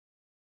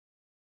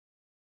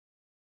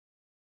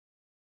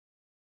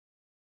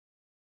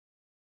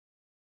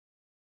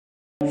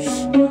I'm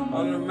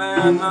the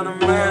man, I'm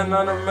the man,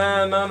 I'm the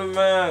man, I'm the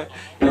man.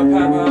 Yo,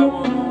 Papa, I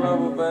want a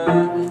rubber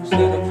band.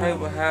 Stick the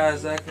paper high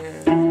as I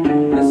can.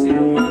 I see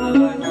the money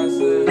like I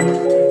said.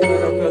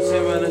 Put up your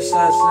shit in the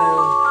shot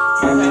stand.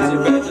 My bitch is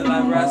better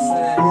like I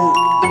said.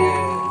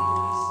 Yeah,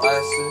 I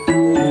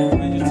said.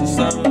 We used to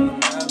serve in the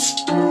matter.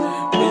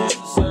 We used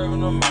to serve in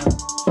the matter.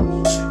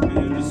 We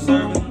used to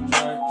serve in the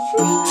drink.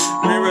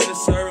 We ready to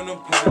serve in the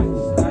pants.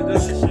 I do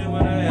this shit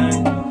when I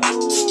ain't.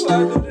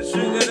 I do this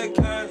shit that I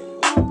can't.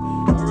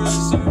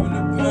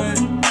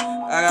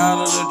 I got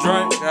all of the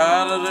drink,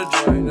 got all of the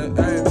drink.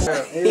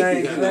 It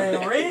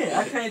ain't red. I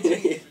can't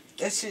just,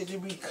 that shit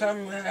just be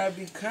coming how it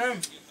be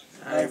coming.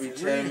 I be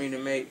telling me to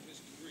make.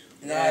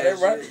 Nah, that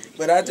right.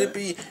 But I just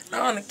be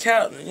on the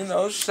couch, you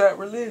know, shot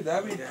religion.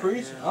 I be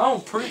preaching. I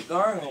don't preach, though.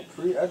 I ain't gonna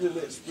preach. I just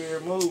let the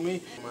spirit move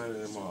me. I'm out of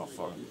that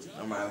motherfucker.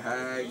 No matter how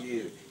I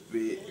get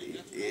it,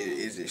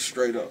 is it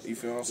straight up? You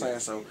feel what I'm saying?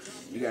 So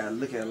you gotta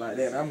look at it like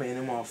that. I'm in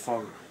them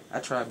motherfucker. I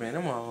try to be in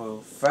them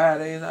motherfucker 5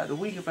 days out the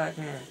week if I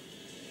can.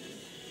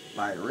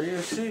 Like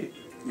real shit.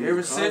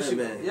 Every session,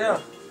 yeah.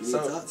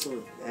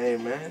 So, hey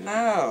man,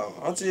 no,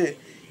 I'm just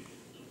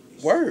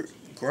work,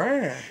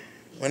 grind.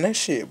 When that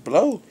shit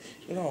blow,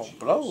 it don't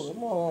blow. It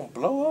won't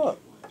blow up.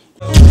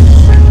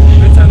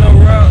 Bitch, I know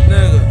route,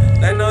 nigga.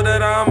 They know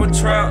that I'm a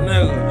trout,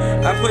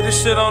 nigga. I put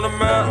this shit on the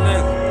mount,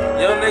 nigga.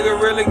 Young nigga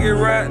really get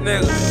right,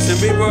 nigga.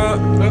 See me, bro,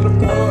 let the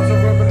boys,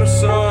 I'm rubbing the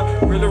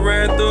sword. Really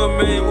ran through a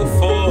million with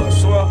four.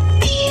 Swap.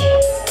 They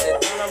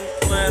thought I was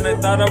playing, they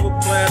thought I was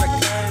playing. I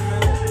came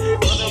in.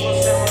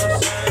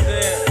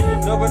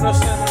 No, but no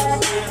shit on the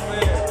same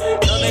man.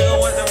 No nigga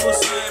want that was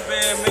same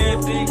band. Me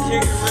and D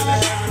kick it really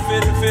having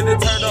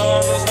 50-50. Turn the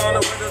arms on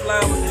it with the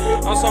loud.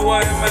 I'm so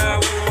white and mad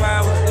with the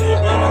wild.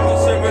 I'm not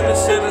considering the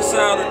shit is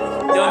solid.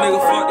 Young nigga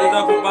fucked it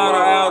up about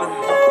an hour.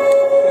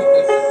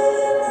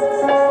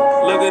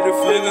 Look at the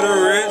flick of the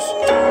wrist.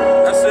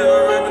 I said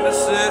we're ripping the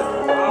shit.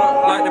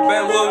 Like the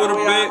backwood with a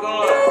bit.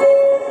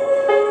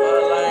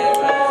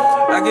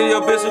 I give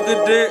your bitch a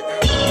good dick.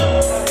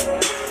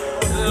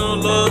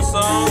 Little love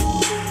song.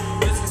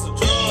 This is a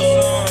love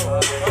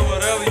song.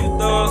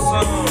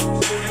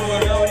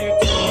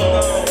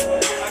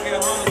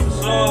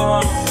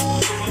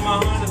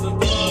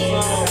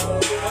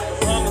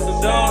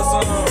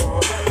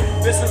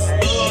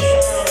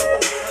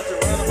 I just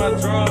run my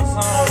drugs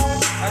home.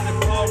 I just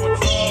call my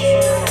drugs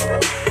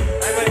home.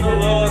 I make no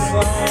love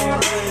song.